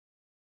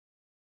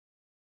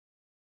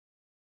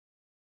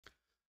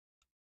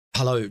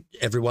Hello,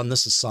 everyone.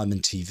 This is Simon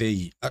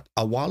TV.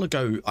 A while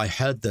ago, I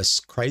heard this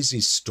crazy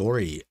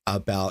story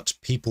about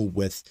people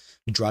with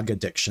drug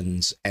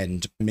addictions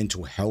and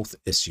mental health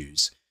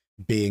issues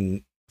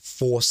being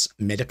force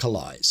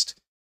medicalized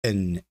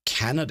in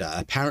Canada.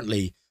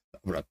 Apparently,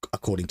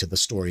 according to the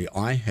story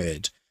I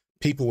heard,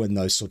 people in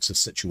those sorts of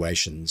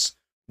situations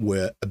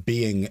were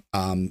being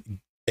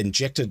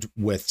injected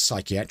with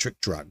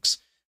psychiatric drugs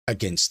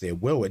against their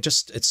will. It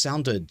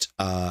sounded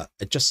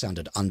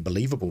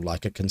unbelievable,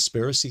 like a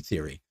conspiracy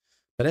theory.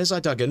 But as I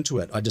dug into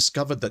it, I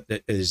discovered that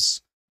it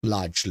is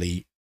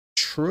largely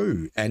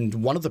true.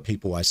 And one of the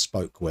people I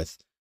spoke with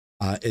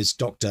is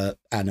Dr.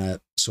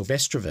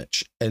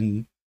 Sylwestrowicz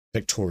in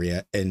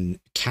Victoria,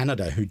 in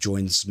Canada, who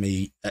joins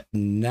me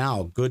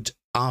now. Good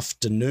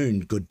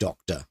afternoon, good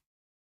doctor.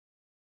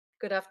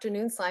 Good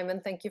afternoon, Simon.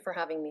 Thank you for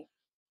having me.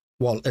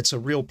 Well, it's a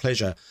real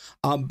pleasure.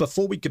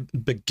 Before we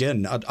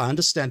begin, I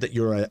understand that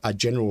you're a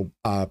general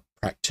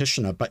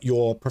practitioner, but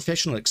your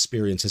professional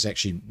experience is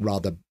actually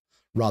rather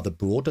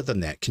broader than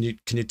that. Can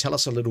you tell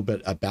us a little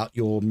bit about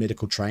your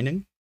medical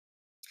training?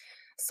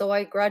 So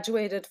I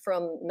graduated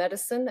from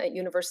medicine at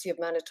University of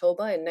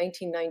Manitoba in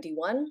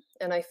 1991,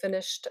 and I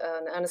finished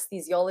an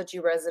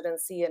anesthesiology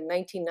residency in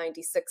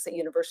 1996 at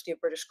University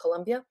of British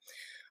Columbia.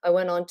 I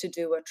went on to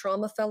do a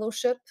trauma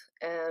fellowship,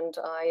 and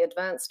I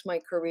advanced my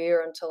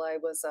career until I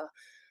was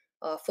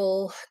a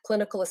full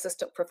clinical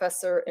assistant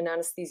professor in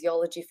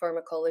anesthesiology,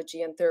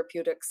 pharmacology, and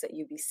therapeutics at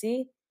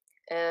UBC,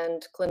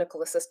 and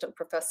clinical assistant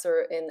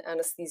professor in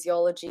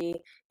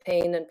anesthesiology,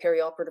 pain, and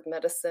perioperative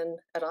medicine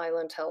at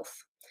Island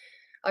Health.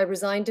 I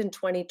resigned in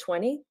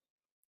 2020,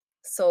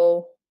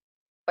 so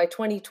by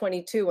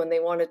 2022, when they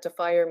wanted to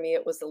fire me,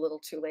 it was a little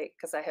too late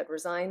because I had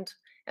resigned,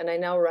 and I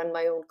now run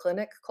my own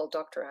clinic called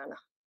Dr. Anna.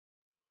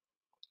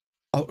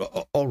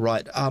 Oh, all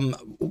right.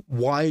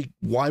 Why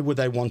were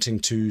they wanting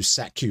to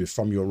sack you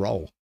from your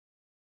role?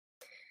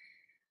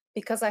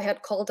 Because I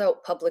had called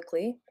out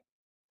publicly.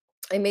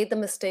 I made the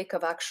mistake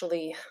of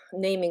actually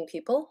naming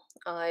people.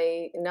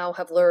 I now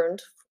have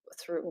learned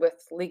with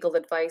legal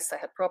advice, I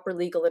had proper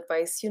legal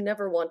advice. You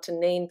never want to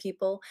name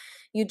people.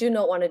 You do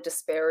not want to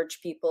disparage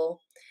people.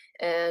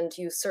 And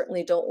you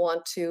certainly don't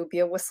want to be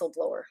a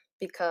whistleblower,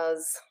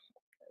 because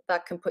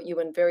that can put you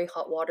in very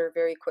hot water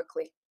very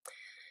quickly.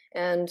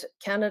 And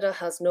Canada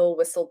has no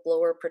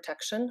whistleblower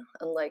protection,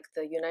 unlike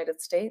the United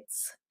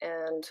States.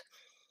 And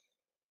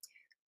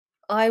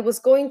I was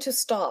going to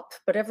stop,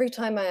 but every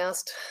time I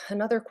asked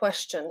another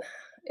question,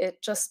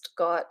 it just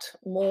got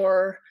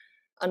more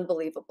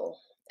unbelievable.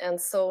 And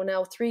so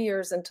now, 3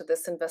 years into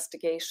this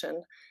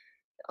investigation,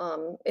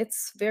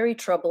 it's very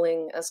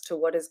troubling as to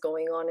what is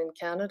going on in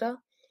Canada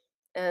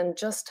and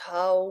just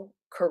how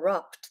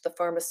corrupt the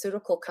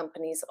pharmaceutical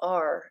companies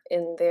are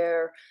in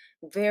their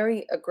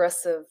very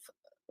aggressive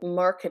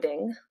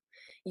marketing,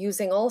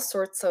 using all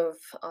sorts of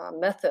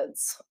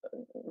methods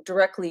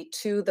directly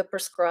to the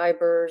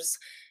prescribers,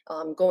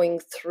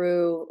 going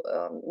through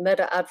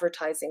meta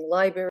advertising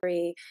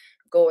library,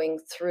 going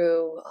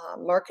through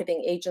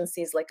marketing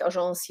agencies like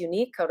Agence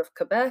Unique out of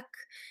Quebec,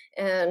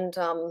 and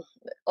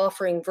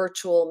offering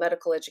virtual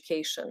medical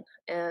education.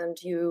 And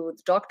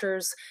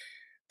doctors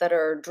that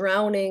are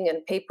drowning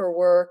in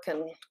paperwork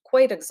and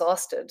quite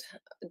exhausted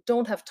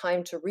don't have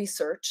time to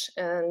research,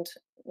 and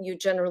you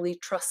generally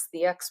trust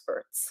the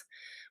experts.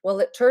 Well,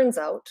 it turns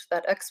out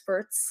that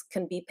experts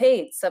can be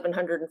paid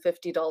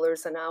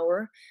 $750 an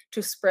hour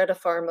to spread a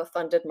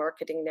pharma-funded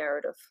marketing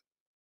narrative.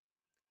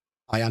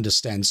 I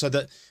understand. So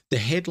that the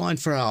headline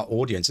for our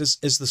audience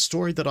is the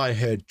story that I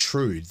heard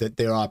true, that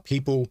there are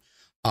people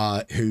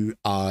who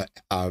are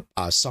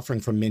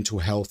suffering from mental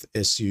health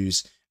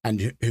issues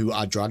and who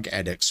are drug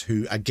addicts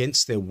who,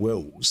 against their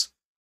wills,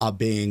 are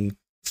being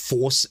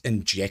force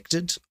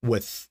injected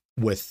with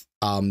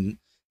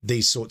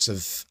these sorts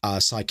of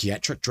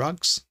psychiatric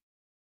drugs?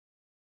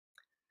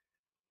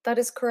 That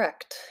is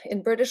correct.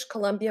 In British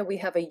Columbia, we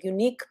have a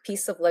unique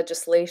piece of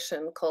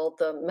legislation called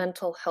the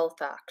Mental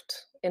Health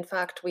Act. In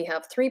fact, we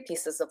have 3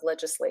 pieces of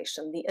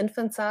legislation: the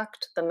Infants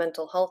Act, the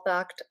Mental Health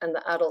Act, and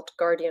the Adult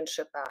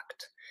Guardianship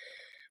Act,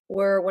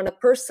 where when a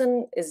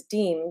person is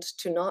deemed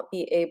to not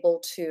be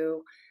able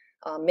to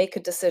make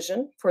a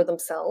decision for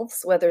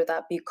themselves, whether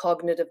that be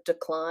cognitive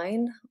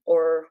decline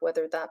or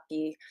whether that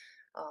be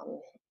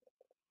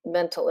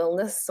mental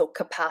illness, so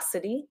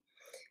capacity,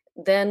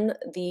 then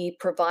the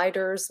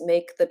providers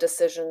make the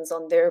decisions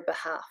on their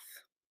behalf.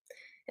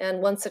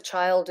 And once a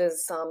child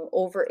is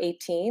over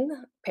 18,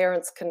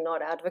 parents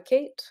cannot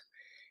advocate.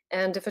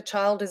 And if a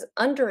child is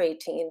under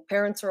 18,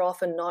 parents are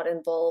often not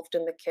involved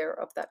in the care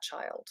of that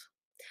child.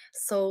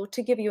 So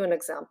to give you an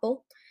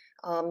example,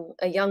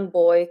 a young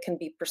boy can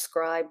be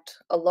prescribed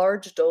a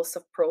large dose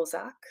of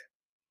Prozac,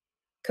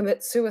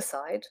 commit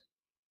suicide,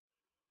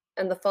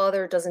 and the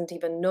father doesn't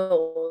even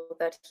know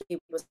that he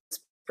was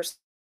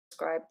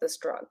prescribed this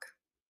drug.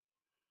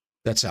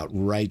 That's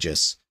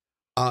outrageous.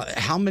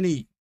 How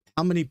many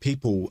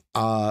people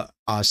are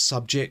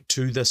subject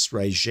to this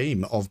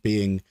regime of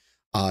being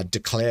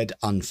declared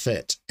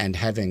unfit and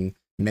having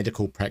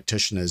medical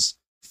practitioners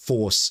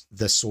force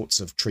this sorts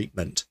of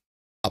treatment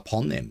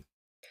upon them?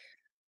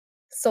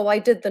 So I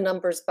did the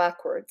numbers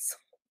backwards.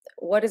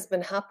 What has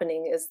been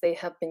happening is they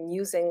have been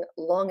using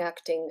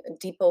long-acting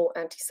depot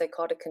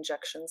antipsychotic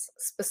injections,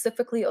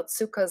 specifically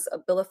Otsuka's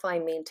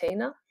Abilify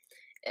Maintainer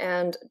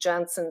and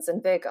Janssen's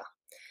Invega.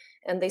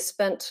 And they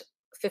spent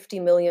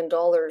 $50 million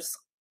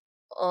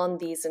on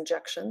these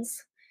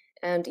injections.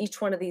 And each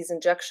one of these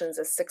injections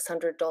is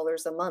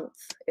 $600 a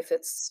month if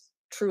it's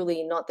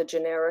truly not the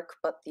generic,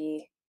 but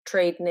the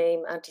trade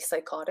name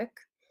antipsychotic.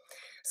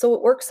 So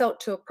it works out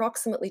to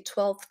approximately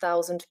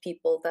 12,000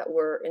 people that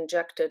were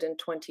injected in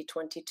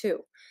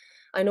 2022.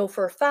 I know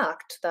for a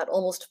fact that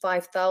almost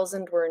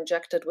 5,000 were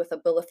injected with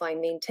Abilify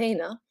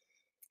Maintainer,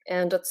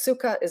 and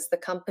Otsuka is the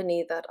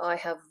company that I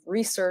have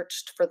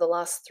researched for the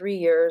last 3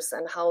 years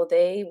and how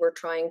they were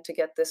trying to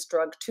get this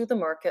drug to the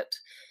market,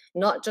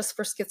 not just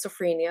for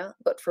schizophrenia,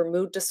 but for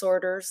mood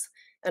disorders.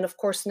 And of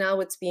course, now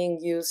it's being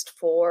used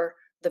for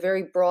the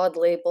very broad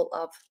label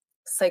of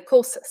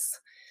psychosis.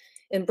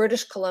 In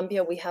British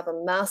Columbia, we have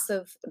a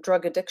massive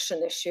drug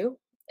addiction issue.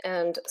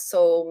 And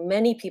so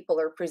many people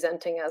are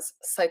presenting as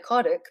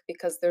psychotic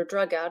because they're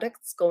drug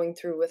addicts going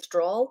through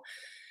withdrawal.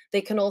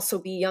 They can also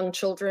be young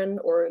children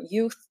or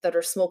youth that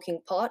are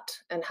smoking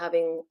pot and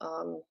having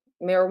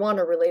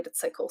marijuana-related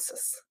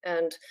psychosis.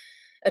 And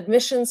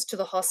admissions to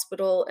the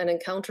hospital and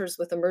encounters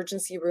with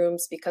emergency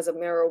rooms because of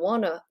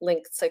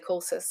marijuana-linked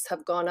psychosis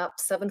have gone up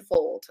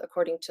 7-fold,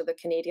 according to the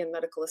Canadian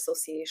Medical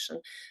Association,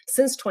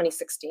 since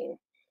 2016.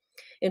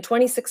 In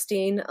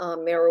 2016,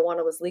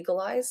 marijuana was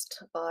legalized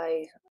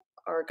by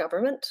our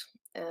government,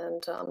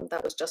 and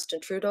that was Justin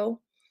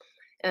Trudeau.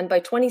 And by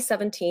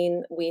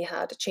 2017, we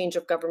had a change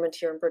of government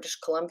here in British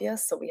Columbia.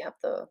 So we have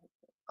the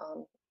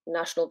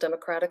National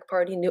Democratic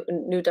Party,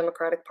 New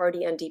Democratic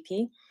Party,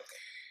 NDP.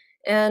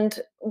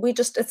 And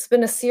it's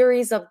been a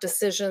series of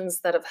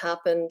decisions that have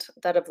happened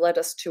that have led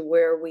us to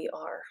where we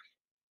are.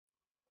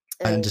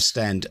 I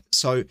understand.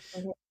 So,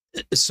 Mhm.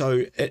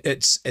 so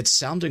it's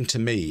sounding to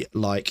me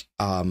like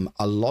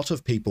a lot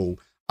of people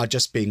are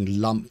just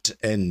being lumped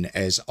in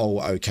as, oh,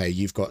 okay,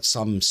 you've got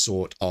some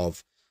sort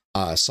of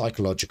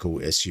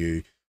psychological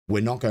issue.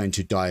 We're not going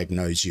to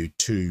diagnose you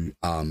too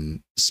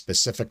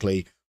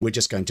specifically. We're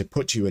just going to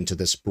put you into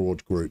this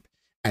broad group,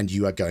 and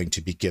you are going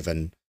to be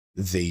given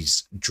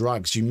these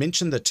drugs. You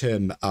mentioned the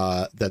term,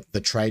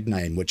 the trade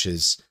name, which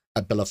is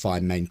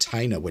Abilify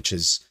Maintainer, which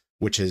is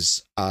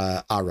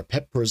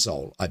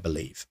aripiprazole, I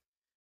believe.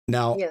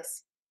 Now,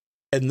 Yes.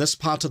 in this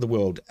part of the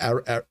world,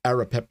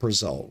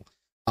 aripiprazole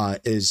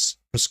is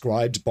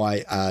prescribed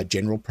by a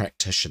general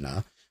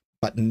practitioner,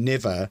 but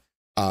never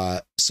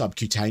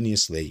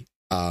subcutaneously.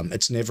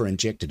 It's never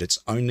injected. It's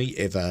only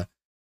ever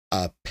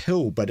a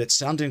pill. But it's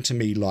sounding to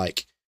me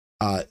like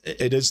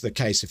it is the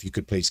case, if you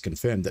could please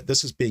confirm, that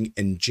this is being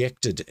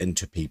injected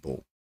into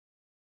people.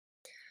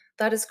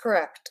 That is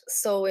correct.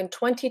 So in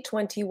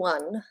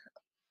 2021,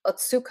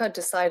 Otsuka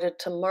decided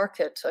to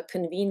market a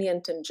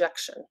convenient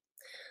injection.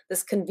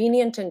 This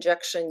convenient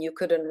injection, you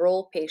could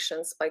enroll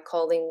patients by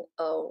calling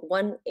a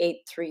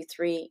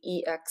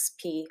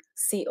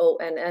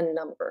 1833-EXP-CONN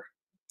number.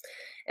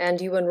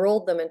 And you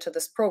enrolled them into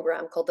this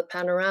program called the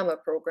Panorama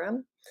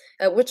program,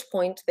 at which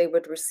point they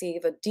would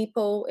receive a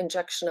depot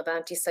injection of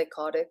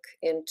antipsychotic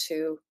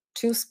into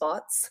 2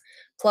 spots,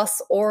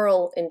 plus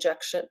oral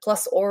injection,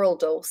 plus oral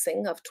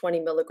dosing of 20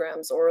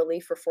 milligrams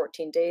orally for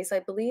 14 days, I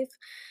believe.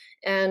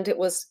 And it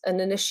was an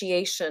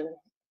initiation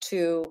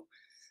to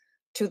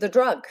the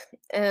drug.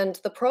 And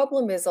the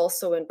problem is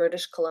also in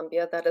British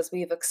Columbia that as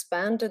we've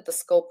expanded the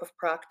scope of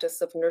practice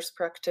of nurse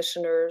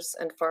practitioners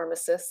and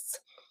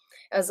pharmacists,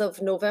 as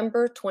of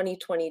November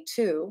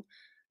 2022,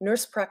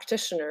 nurse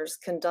practitioners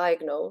can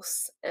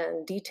diagnose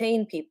and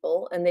detain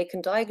people, and they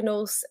can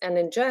diagnose and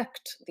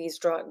inject these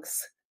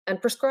drugs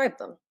and prescribe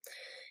them.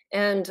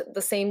 And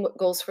the same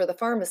goes for the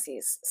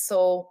pharmacies.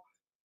 So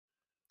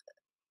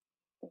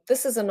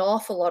this is an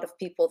awful lot of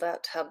people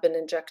that have been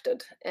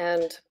injected.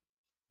 And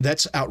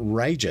that's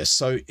outrageous.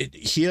 So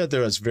here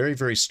there is very,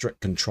 very strict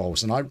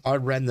controls. And I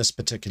ran this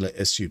particular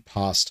issue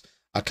past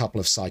a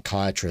couple of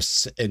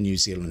psychiatrists in New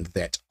Zealand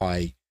that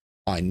I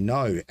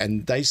know,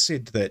 and they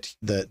said that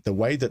the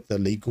way that the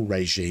legal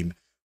regime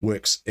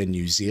works in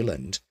New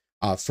Zealand,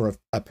 for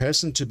a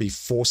person to be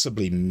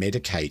forcibly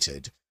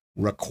medicated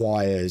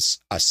requires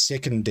a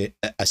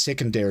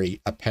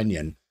secondary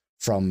opinion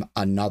from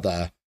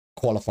another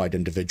qualified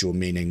individual,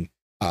 meaning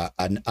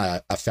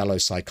a fellow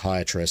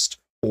psychiatrist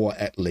or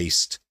at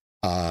least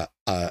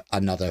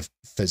another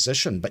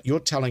physician. But you're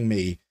telling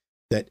me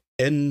that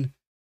in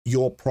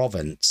your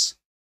province,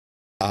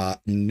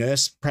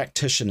 nurse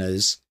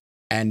practitioners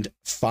and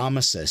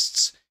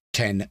pharmacists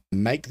can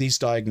make these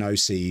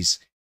diagnoses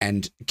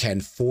and can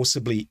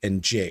forcibly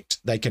inject.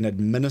 They can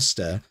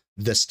administer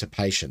this to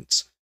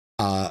patients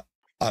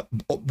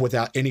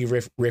without any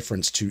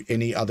reference to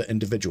any other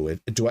individual.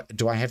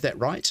 Do I have that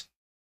right?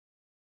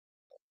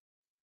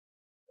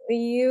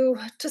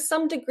 To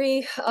some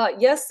degree,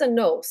 yes and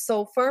no.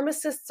 So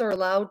pharmacists are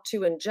allowed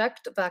to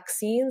inject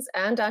vaccines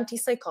and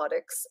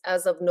antipsychotics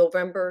as of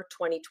November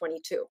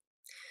 2022.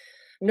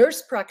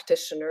 Nurse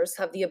practitioners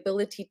have the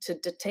ability to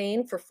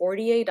detain for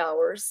 48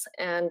 hours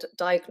and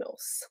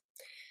diagnose.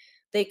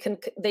 They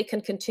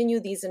can continue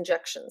these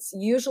injections.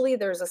 Usually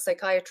there's a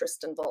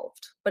psychiatrist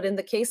involved, but in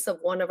the case of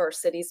one of our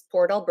cities,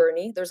 Port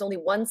Alberni, there's only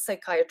one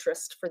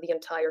psychiatrist for the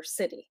entire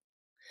city.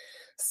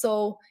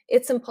 So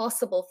it's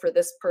impossible for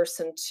this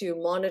person to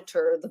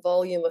monitor the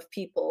volume of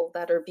people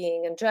that are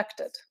being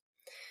injected.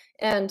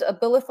 And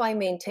Abilify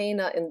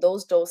Maintaina in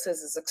those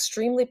doses is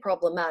extremely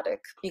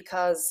problematic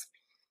because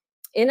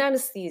in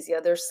anesthesia,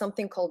 there's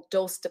something called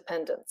dose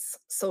dependence.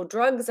 So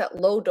drugs at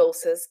low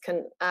doses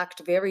can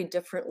act very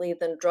differently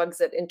than drugs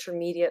at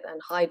intermediate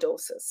and high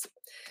doses.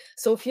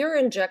 So if you're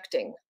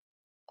injecting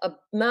a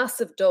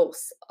massive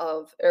dose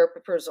of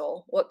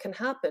aripiprazole, what can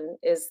happen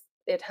is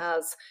it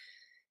has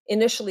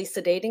initially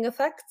sedating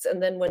effects,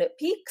 and then when it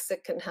peaks,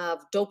 it can have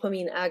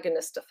dopamine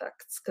agonist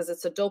effects because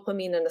it's a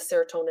dopamine and a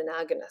serotonin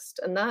agonist,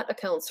 and that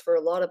accounts for a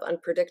lot of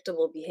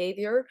unpredictable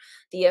behavior.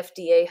 The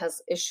FDA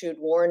has issued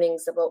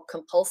warnings about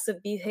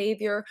compulsive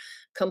behavior,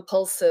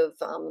 compulsive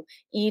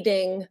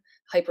eating,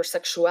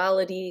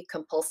 hypersexuality,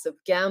 compulsive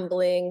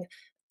gambling,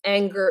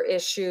 anger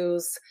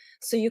issues.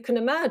 So you can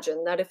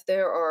imagine that if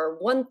there are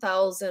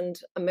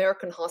 1,000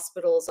 American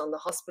hospitals on the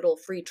hospital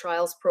free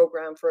trials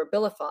program for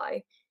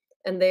Abilify,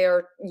 and they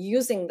are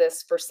using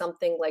this for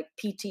something like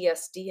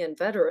PTSD in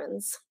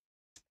veterans,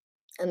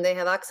 and they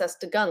have access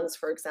to guns,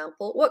 for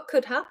example, what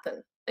could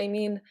happen? I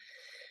mean,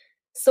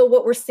 so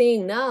what we're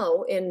seeing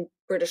now in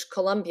British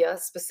Columbia,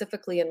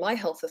 specifically in my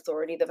health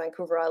authority, the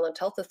Vancouver Island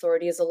Health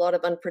Authority, is a lot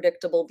of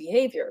unpredictable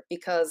behavior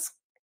because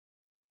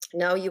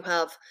now you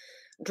have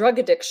drug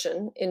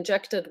addiction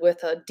injected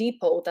with a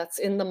depot that's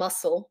in the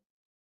muscle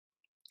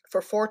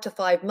for 4 to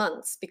 5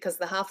 months because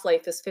the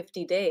half-life is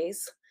 50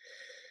 days.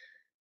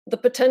 The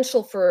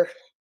potential for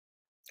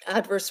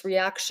adverse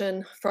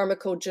reaction,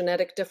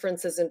 pharmacogenetic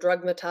differences in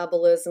drug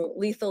metabolism,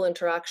 lethal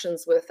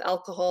interactions with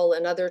alcohol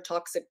and other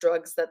toxic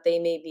drugs that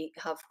they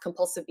have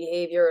compulsive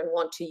behavior and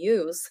want to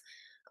use,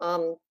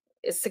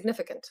 is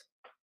significant.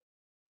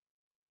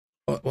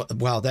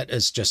 Wow, that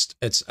is just,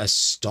 it's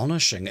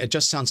astonishing. It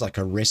just sounds like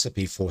a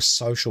recipe for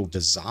social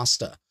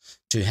disaster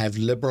to have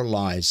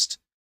liberalized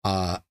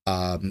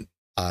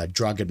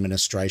drug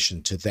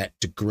administration to that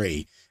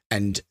degree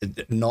and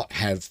not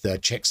have the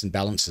checks and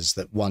balances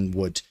that one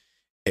would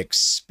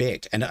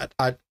expect. And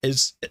are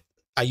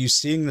you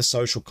seeing the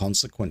social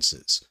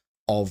consequences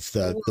of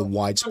the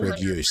widespread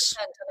use?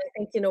 And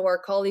I think, our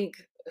colleague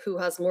who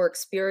has more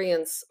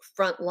experience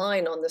front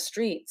line on the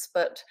streets,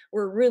 but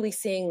we're really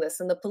seeing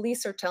this. And the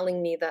police are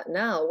telling me that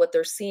now what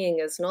they're seeing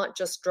is not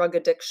just drug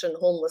addiction,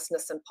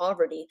 homelessness, and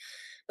poverty,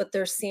 but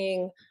they're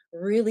seeing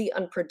really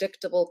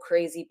unpredictable,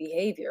 crazy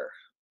behavior,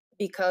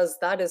 because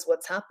that is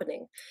what's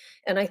happening.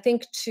 And I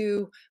think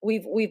too,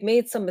 we've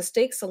made some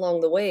mistakes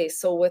along the way.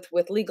 So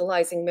with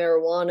legalizing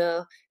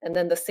marijuana and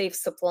then the safe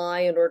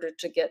supply in order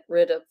to get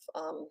rid of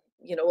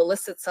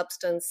illicit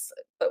substance,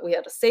 but we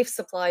had a safe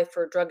supply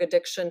for drug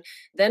addiction.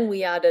 Then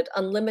we added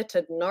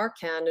unlimited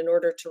Narcan in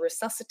order to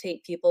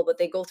resuscitate people, but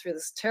they go through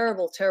this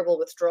terrible, terrible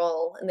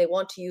withdrawal and they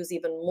want to use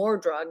even more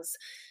drugs.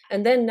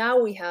 And then now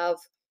we have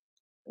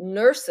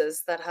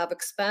nurses that have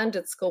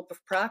expanded scope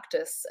of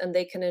practice and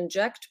they can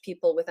inject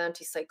people with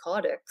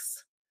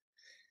antipsychotics.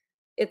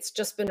 It's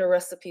just been a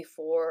recipe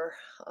for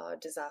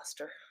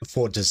disaster.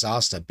 For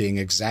disaster being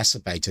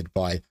exacerbated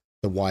by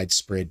the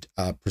widespread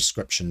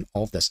prescription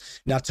of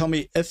this. Now, tell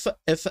me, if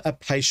a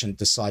patient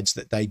decides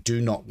that they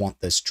do not want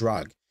this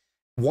drug,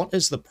 what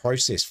is the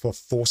process for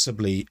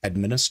forcibly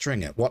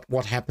administering it?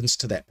 What happens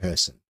to that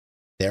person?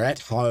 They're at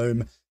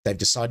home. They've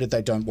decided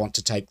they don't want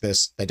to take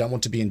this. They don't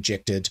want to be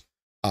injected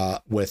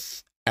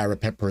with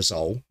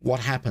aripiprazole.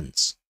 What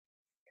happens?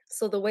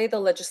 So the way the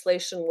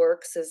legislation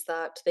works is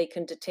that they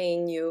can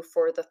detain you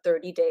for the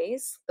 30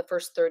 days, the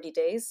first 30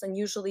 days, and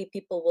usually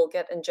people will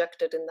get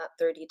injected in that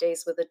 30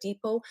 days with a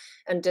depot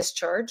and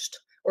discharged,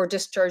 or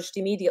discharged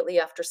immediately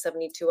after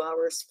 72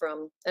 hours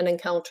from an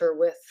encounter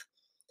with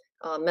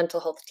a mental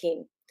health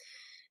team.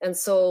 And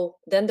so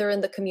then they're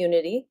in the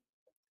community,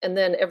 and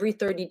then every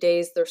 30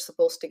 days they're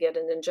supposed to get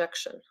an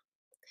injection.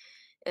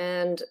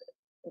 And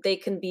they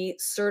can be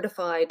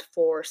certified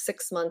for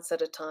 6 months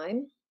at a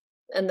time.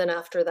 And then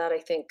after that, I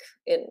think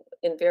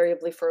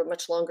invariably for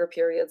much longer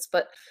periods.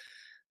 But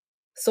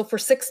so for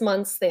 6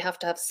 months, they have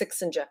to have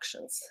 6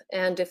 injections.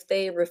 And if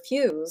they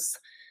refuse,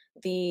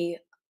 the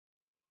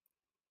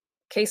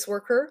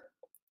caseworker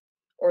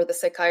or the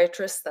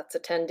psychiatrist that's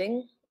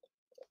attending,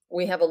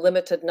 we have a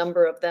limited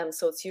number of them,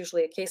 so it's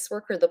usually a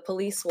caseworker, the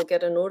police will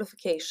get a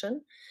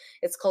notification.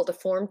 It's called a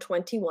Form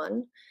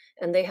 21,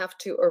 and they have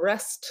to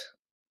arrest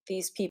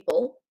these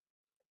people,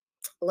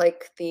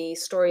 like the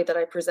story that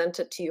I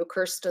presented to you,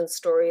 Kirsten's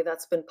story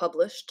that's been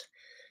published.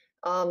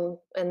 And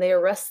they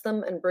arrest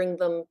them and bring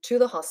them to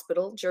the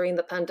hospital. During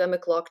the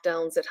pandemic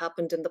lockdowns, it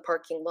happened in the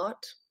parking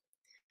lot.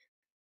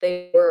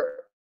 They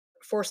were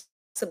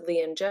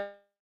forcibly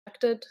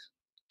injected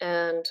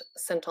and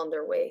sent on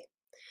their way.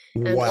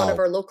 And one of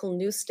Wow. our local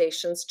news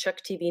stations,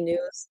 Czech TV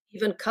News,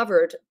 even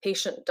covered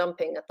patient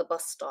dumping at the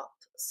bus stop.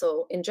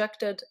 So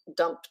injected,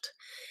 dumped.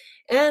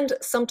 And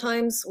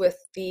sometimes with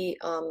the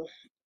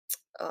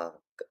uh,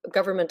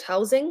 government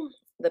housing,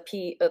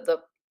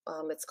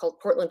 it's called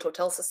Portland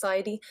Hotel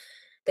Society,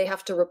 they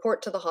have to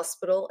report to the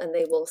hospital and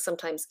they will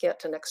sometimes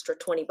get an extra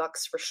 $20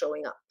 for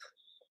showing up.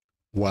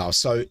 Wow.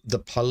 So the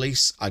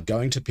police are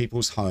going to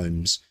people's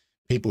homes,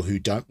 people who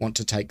don't want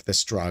to take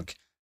this drug,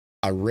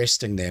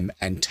 arresting them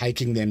and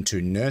taking them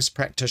to nurse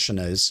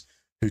practitioners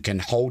who can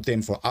hold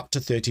them for up to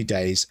 30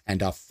 days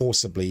and are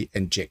forcibly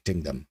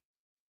injecting them.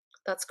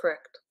 That's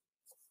correct.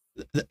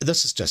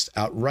 This is just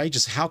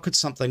outrageous. How could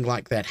something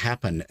like that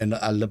happen in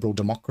a liberal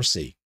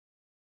democracy?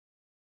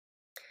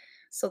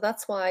 So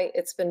that's why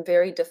it's been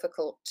very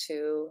difficult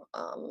to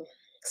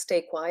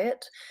stay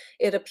quiet.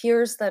 It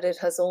appears that it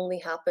has only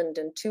happened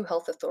in two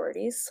health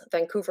authorities,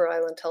 Vancouver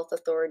Island Health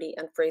Authority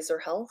and Fraser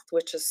Health,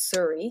 which is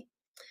Surrey.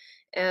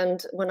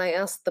 And when I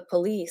asked the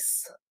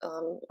police,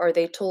 are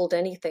they told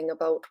anything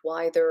about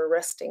why they're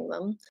arresting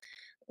them?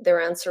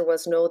 Their answer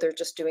was no, they're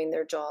just doing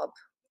their job.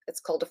 It's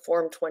called a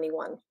Form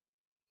 21.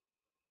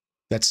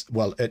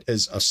 Well, it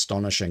is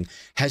astonishing.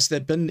 Has there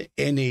been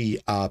any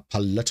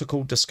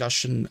political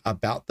discussion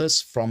about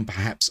this from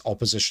perhaps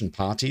opposition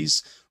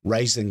parties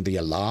raising the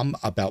alarm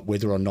about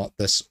whether or not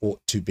this ought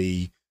to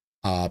be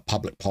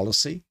public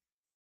policy?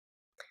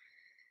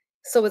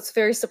 So it's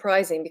very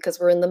surprising because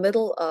we're in the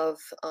middle of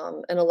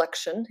an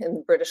election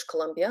in British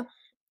Columbia,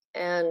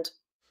 and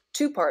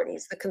two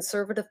parties, the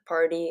Conservative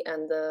Party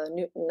and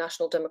the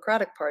National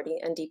Democratic Party,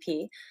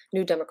 NDP,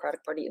 New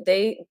Democratic Party,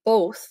 they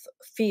both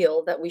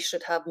feel that we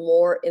should have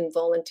more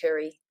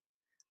involuntary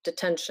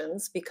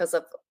detentions because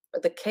of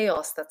the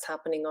chaos that's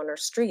happening on our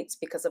streets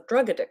because of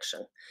drug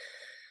addiction.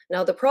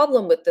 Now, the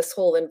problem with this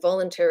whole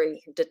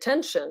involuntary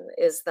detention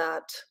is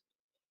that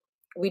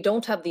we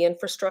don't have the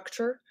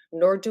infrastructure,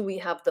 nor do we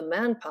have the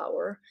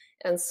manpower.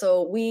 And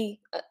so we,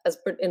 as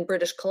in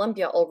British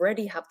Columbia,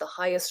 already have the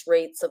highest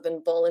rates of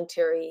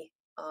involuntary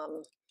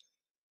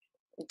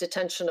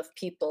detention of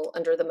people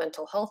under the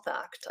Mental Health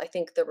Act. I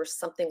think there was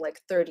something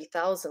like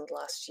 30,000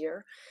 last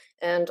year.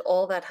 And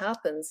all that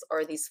happens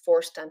are these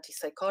forced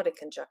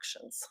antipsychotic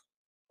injections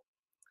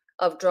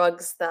of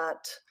drugs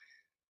that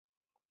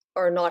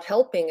are not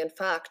helping. In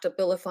fact,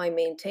 Abilify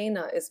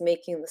Maintaina is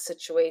making the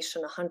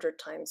situation 100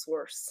 times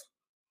worse.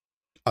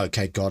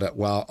 Okay, got it.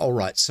 Well, all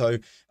right. So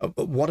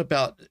what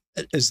about,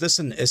 is this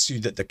an issue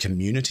that the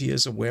community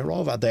is aware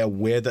of? Are they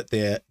aware that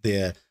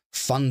their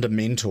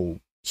fundamental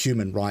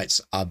human rights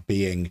are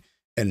being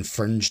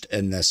infringed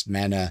in this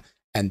manner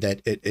and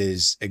that it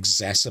is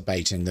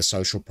exacerbating the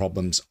social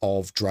problems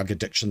of drug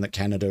addiction that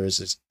Canada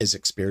is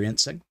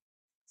experiencing?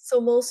 So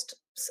most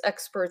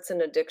experts in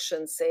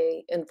addiction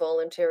say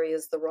involuntary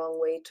is the wrong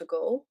way to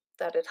go,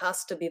 that it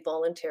has to be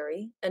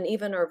voluntary. And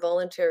even our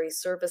voluntary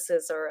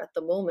services are at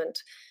the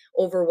moment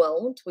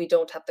overwhelmed. We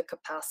don't have the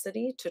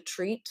capacity to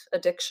treat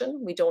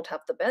addiction. We don't have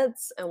the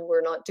beds and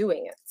we're not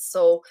doing it.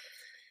 So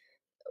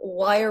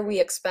why are we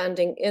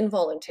expanding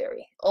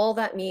involuntary? All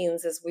that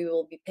means is we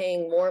will be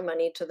paying more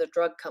money to the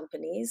drug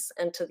companies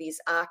and to these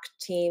ACT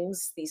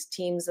teams, these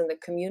teams in the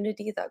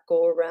community that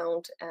go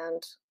around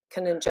and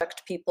can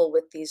inject people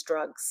with these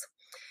drugs.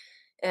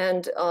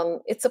 And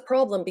it's a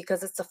problem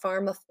because it's a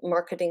pharma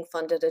marketing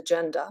funded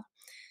agenda.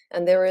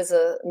 And there is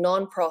a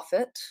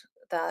nonprofit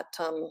that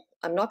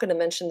I'm not going to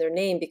mention their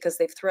name because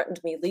they've threatened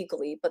me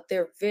legally, but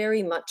they're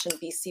very much in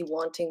BC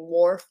wanting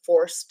more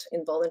forced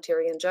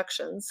involuntary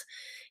injections.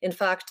 In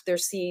fact, their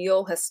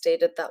CEO has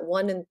stated that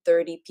 1 in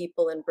 30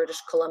 people in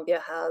British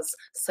Columbia has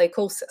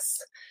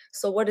psychosis.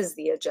 So what is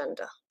the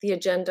agenda? The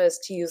agenda is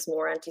to use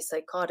more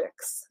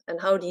antipsychotics. And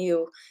how do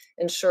you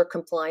ensure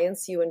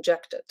compliance? You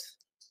inject it.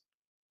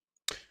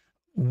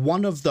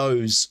 One of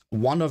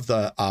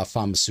the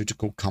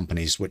pharmaceutical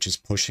companies which is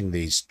pushing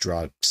these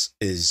drugs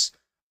is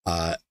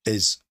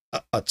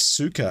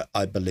Otsuka,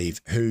 I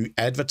believe, who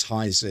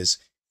advertises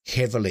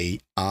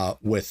heavily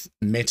with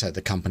Meta,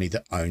 the company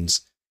that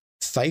owns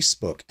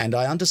Facebook. And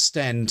I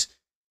understand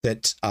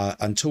that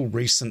until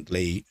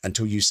recently,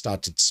 until you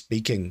started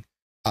speaking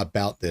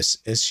about this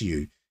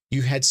issue,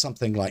 you had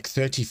something like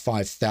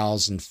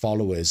 35,000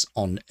 followers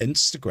on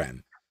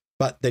Instagram.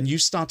 But then you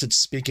started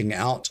speaking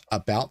out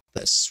about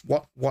this.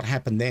 What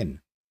happened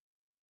then?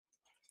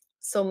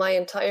 So my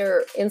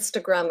entire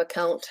Instagram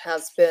account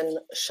has been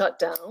shut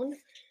down.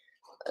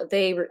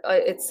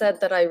 It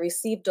said that I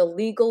received a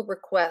legal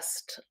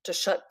request to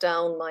shut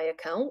down my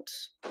account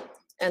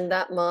and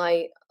that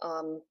my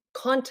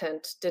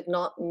content did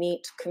not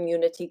meet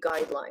community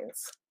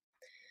guidelines.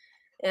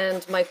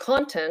 And my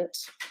content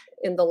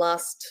in the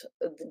last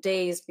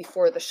days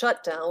before the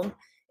shutdown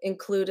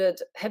included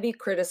heavy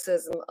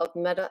criticism of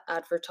Meta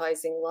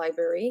advertising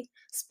library,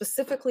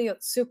 specifically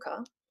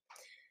Otsuka.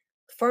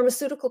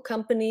 Pharmaceutical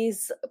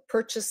companies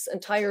purchase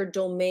entire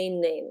domain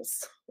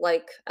names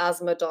like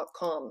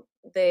asthma.com.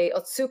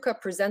 Otsuka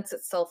presents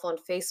itself on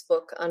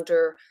Facebook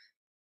under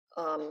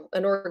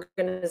an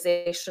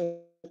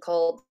organization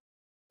called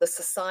the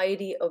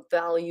Society of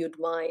Valued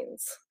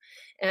Minds.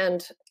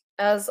 And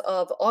as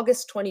of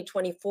August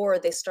 2024,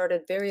 they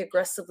started very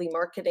aggressively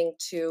marketing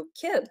to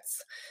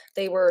kids.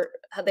 They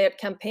had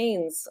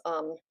campaigns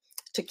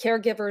to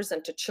caregivers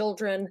and to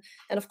children,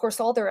 and of course,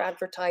 all their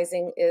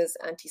advertising is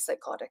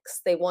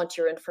antipsychotics. They want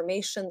your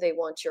information, they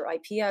want your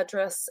IP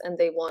address, and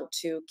they want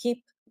to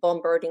keep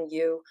bombarding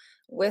you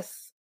with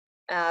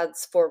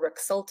ads for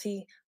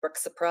Rexulti,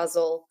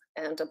 Brexaprazole,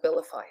 and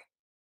Abilify.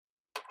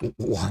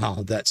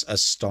 Wow, that's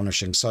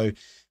astonishing. So,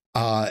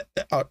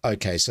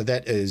 okay, so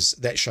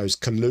that shows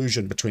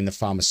collusion between the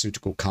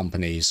pharmaceutical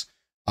companies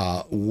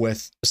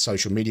with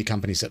social media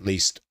companies, at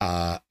least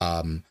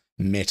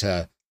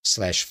Meta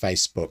slash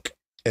Facebook,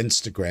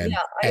 Instagram, Yeah,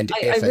 and I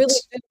really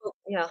efforts. do.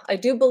 Yeah, I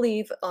do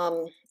believe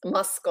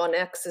Musk on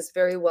X is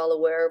very well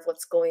aware of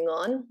what's going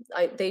on.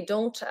 They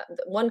don't.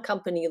 One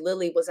company,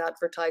 Lilly, was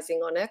advertising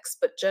on X,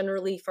 but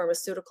generally,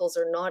 pharmaceuticals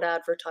are not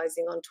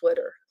advertising on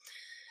Twitter.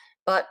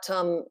 But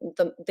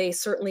they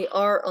certainly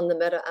are on the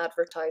Meta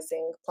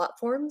advertising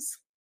platforms.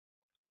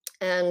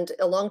 And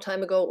a long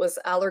time ago, it was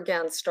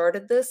Allergan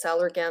started this.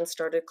 Allergan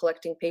started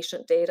collecting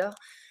patient data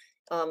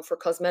for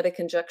cosmetic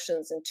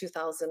injections in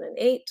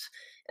 2008.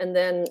 And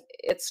then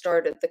it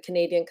started, the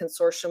Canadian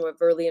Consortium of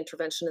Early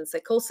Intervention in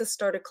Psychosis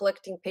started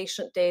collecting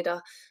patient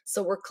data.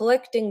 So we're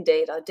collecting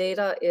data.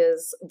 Data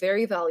is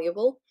very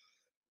valuable.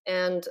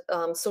 And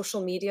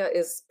social media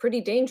is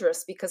pretty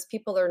dangerous because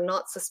people are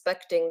not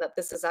suspecting that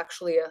this is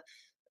actually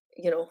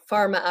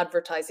pharma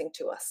advertising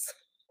to us.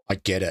 I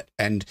get it,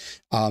 and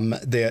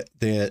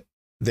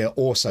they're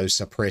also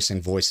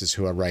suppressing voices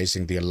who are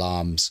raising the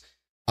alarms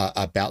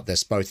about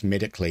this, both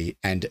medically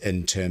and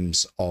in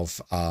terms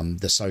of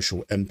the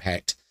social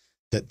impact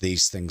that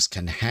these things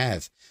can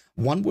have.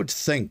 One would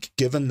think,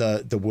 given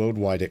the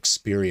worldwide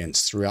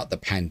experience throughout the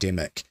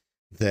pandemic,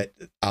 that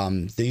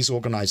these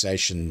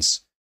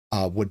organizations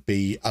would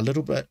be a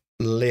little bit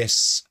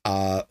less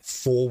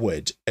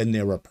forward in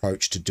their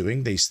approach to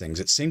doing these things.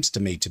 It seems to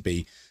me to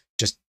be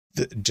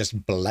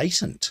just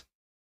blatant.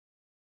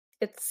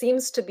 It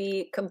seems to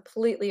be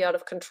completely out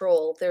of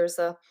control. There's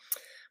a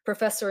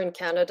professor in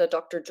Canada,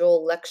 Dr.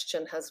 Joel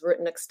Lexchen, has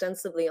written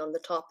extensively on the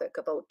topic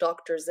about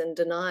doctors in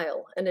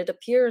denial. And it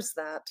appears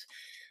that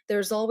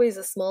there's always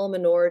a small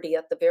minority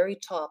at the very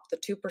top, the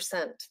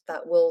 2%,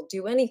 that will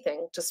do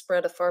anything to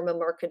spread a pharma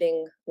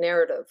marketing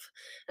narrative.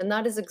 And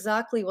that is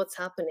exactly what's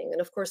happening.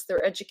 And of course,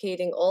 they're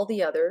educating all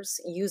the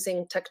others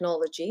using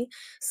technology.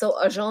 So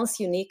Agence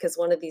Unique is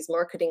one of these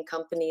marketing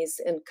companies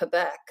in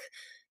Quebec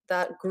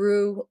that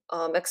grew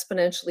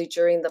exponentially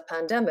during the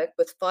pandemic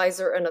with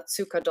Pfizer and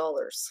Otsuka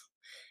dollars.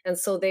 And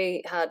so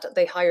they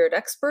hired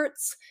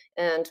experts,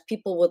 and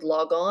people would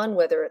log on,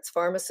 whether it's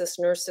pharmacists,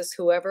 nurses,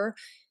 whoever,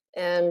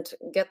 and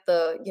get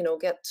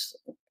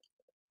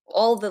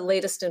all the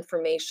latest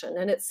information.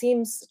 And it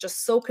seems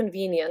just so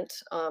convenient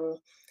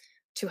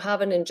to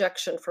have an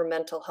injection for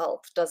mental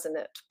health, doesn't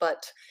it?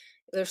 But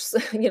there's,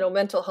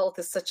 mental health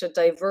is such a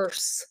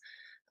diverse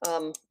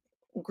um,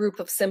 group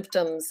of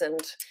symptoms,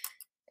 and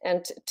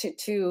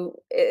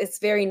it's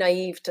very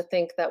naive to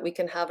think that we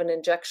can have an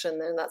injection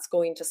and that's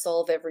going to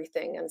solve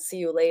everything and see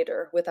you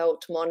later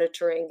without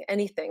monitoring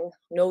anything.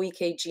 No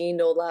EKG,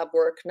 no lab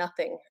work,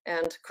 nothing.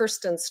 And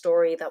Kirsten's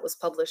story that was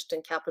published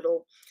in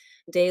Capital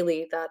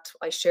Daily that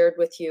I shared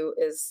with you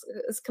is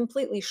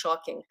completely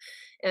shocking.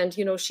 And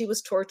she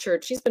was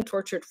tortured. She's been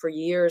tortured for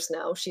years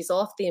now. She's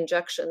off the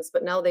injections,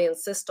 but now they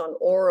insist on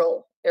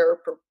oral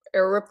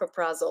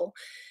aripiprazole,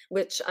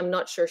 which I'm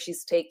not sure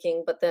she's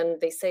taking. But then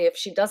they say if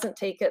she doesn't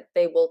take it,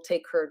 they will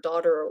take her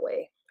daughter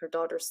away. Her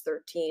daughter's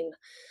 13.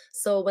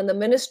 So when the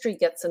ministry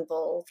gets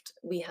involved,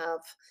 we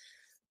have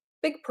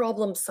big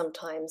problems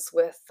sometimes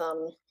with.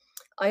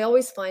 I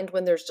always find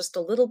when there's just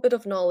a little bit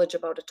of knowledge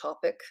about a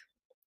topic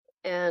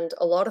and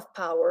a lot of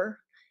power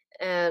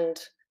and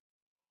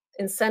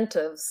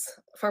incentives,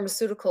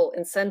 pharmaceutical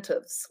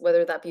incentives,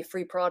 whether that be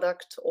free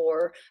product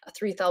or a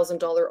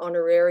 $3,000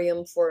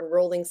 honorarium for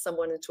enrolling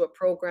someone into a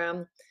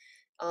program,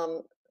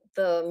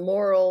 the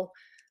moral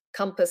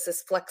compass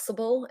is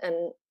flexible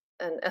and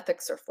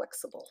ethics are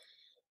flexible.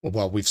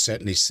 Well, we've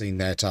certainly seen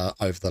that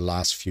over the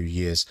last few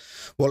years.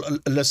 Well,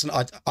 listen,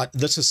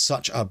 this is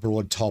such a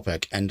broad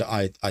topic, and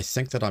I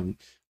think that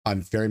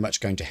I'm very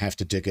much going to have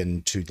to dig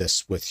into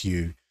this with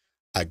you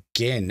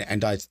again.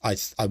 And I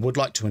would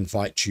like to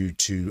invite you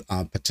to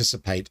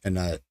participate in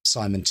a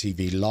Simon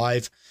TV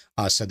Live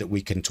so that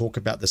we can talk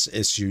about this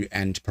issue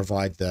and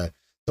provide the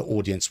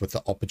audience with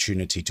the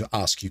opportunity to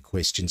ask you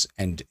questions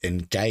and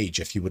engage.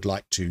 If you would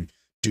like to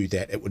do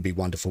that, it would be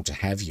wonderful to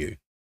have you.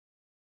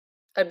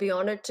 I'd be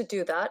honored to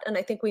do that. And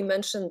I think we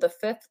mentioned the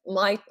 5th.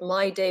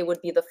 My day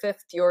would be the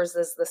 5th. Yours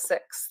is the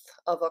 6th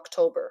of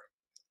October.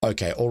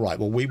 Okay, all right.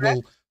 Well,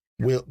 Correct?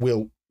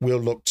 we'll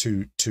look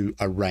to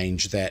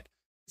arrange that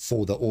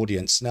for the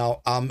audience.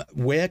 Now,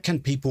 where can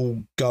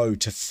people go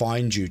to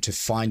find you, to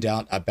find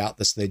out about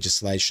this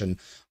legislation,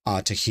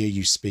 to hear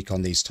you speak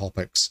on these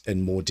topics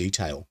in more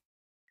detail?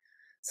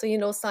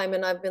 So,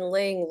 Simon, I've been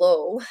laying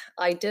low.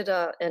 I did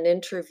an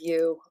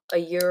interview a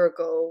year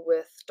ago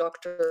with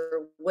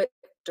Dr. Whit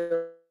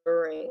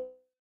During,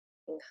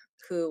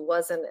 who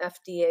was an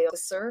FDA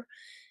officer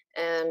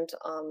and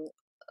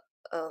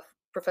a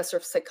professor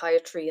of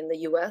psychiatry in the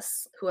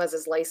US, who has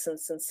his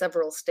license in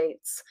several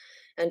states.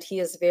 And he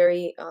is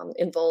very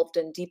involved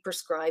in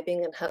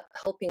deprescribing and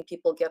helping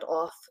people get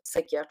off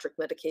psychiatric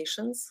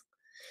medications.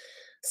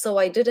 So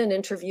I did an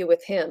interview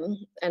with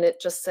him, and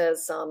it just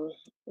says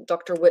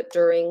Dr. Whit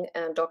During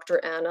and Dr.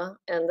 Anna,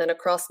 and then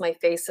across my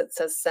face it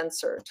says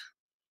censored.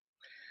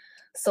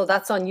 So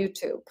that's on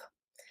YouTube.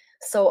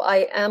 So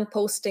I am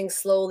posting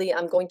slowly.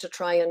 I'm going to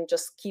try and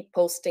just keep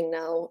posting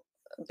now,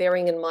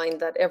 bearing in mind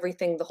that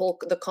everything,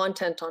 the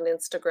content on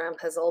Instagram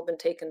has all been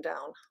taken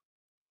down.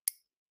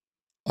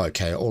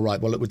 Okay, all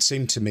right. Well, it would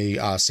seem to me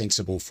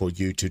sensible for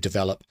you to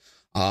develop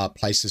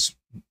places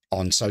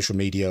on social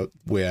media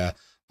where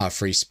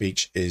free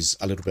speech is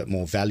a little bit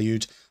more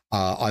valued.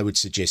 I would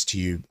suggest to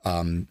you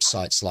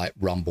sites like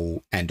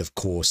Rumble and, of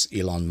course,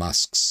 Elon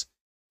Musk's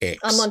X.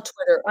 I'm on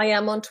Twitter. I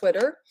am on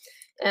Twitter.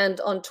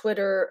 And on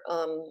Twitter,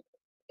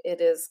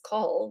 it is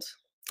called,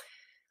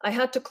 I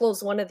had to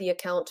close one of the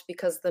accounts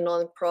because the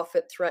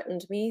nonprofit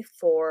threatened me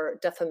for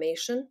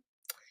defamation.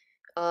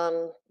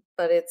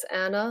 But it's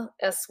Anna,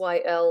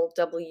 SYLWES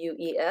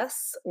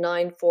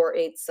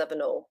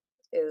 94870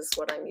 is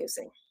what I'm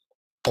using.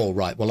 All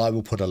right. Well, I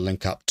will put a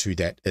link up to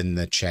that in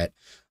the chat.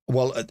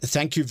 Well,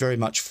 thank you very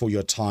much for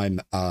your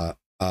time,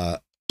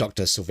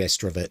 Dr.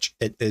 Sylwestrowicz.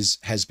 It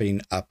has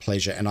been a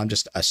pleasure, and I'm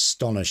just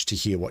astonished to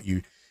hear what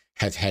you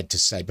have had to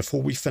say.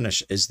 Before we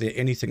finish, is there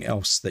anything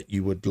else that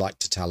you would like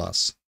to tell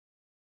us?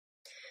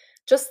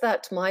 Just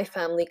that my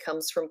family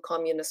comes from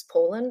communist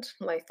Poland.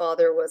 My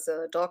father was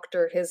a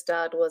doctor. His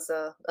dad was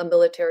a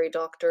military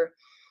doctor.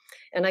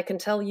 And I can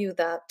tell you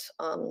that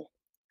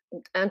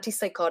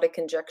antipsychotic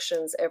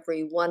injections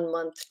every 1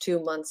 month, 2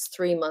 months,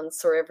 3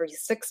 months, or every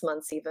 6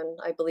 months even,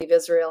 I believe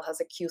Israel has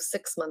a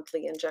Q6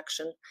 monthly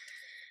injection,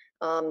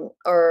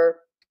 are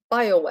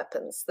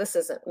bioweapons. This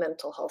isn't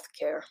mental health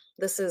care.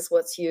 This is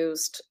what's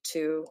used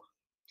to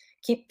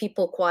keep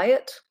people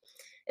quiet.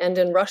 And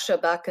in Russia,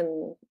 back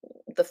in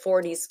the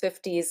 40s,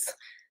 50s,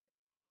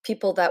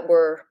 people that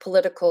were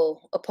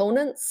political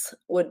opponents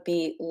would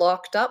be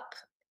locked up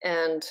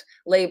and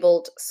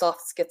labeled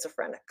soft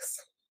schizophrenics.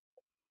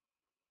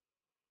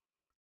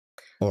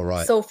 All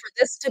right. So for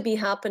this to be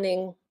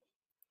happening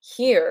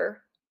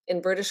here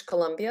in British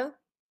Columbia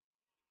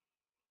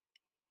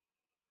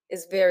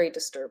is very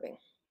disturbing.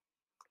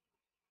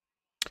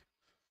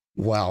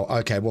 Wow.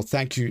 Okay. Well,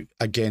 thank you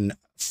again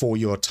for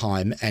your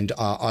time, and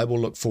I will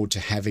look forward to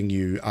having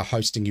you,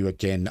 hosting you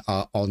again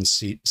on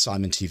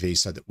Simon TV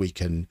so that we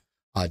can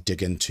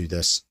dig into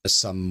this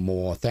some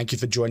more. Thank you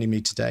for joining me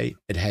today.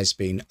 It has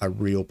been a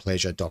real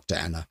pleasure, Dr.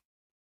 Anna.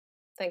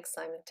 Thanks,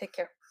 Simon. Take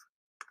care.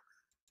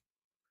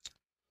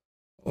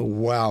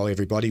 Wow,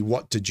 everybody.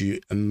 What did you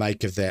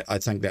make of that? I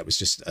think that was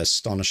just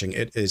astonishing.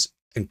 It is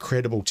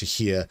incredible to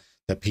hear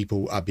that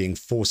people are being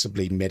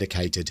forcibly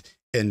medicated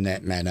in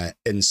that manner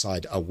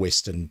inside a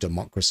Western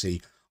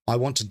democracy. I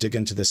want to dig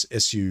into this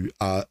issue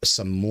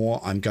some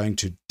more. I'm going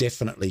to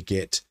definitely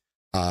get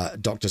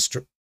Dr.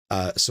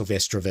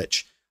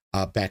 Sylwestrowicz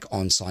back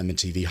on Simon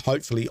TV,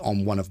 hopefully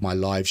on one of my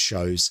live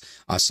shows,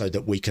 so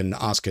that we can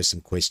ask her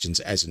some questions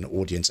as an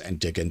audience and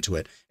dig into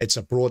it. It's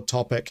a broad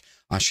topic.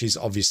 She's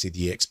obviously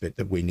the expert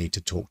that we need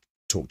to talk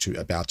to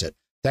about it.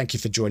 Thank you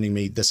for joining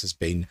me. This has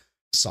been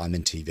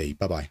Simon TV.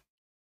 Bye-bye.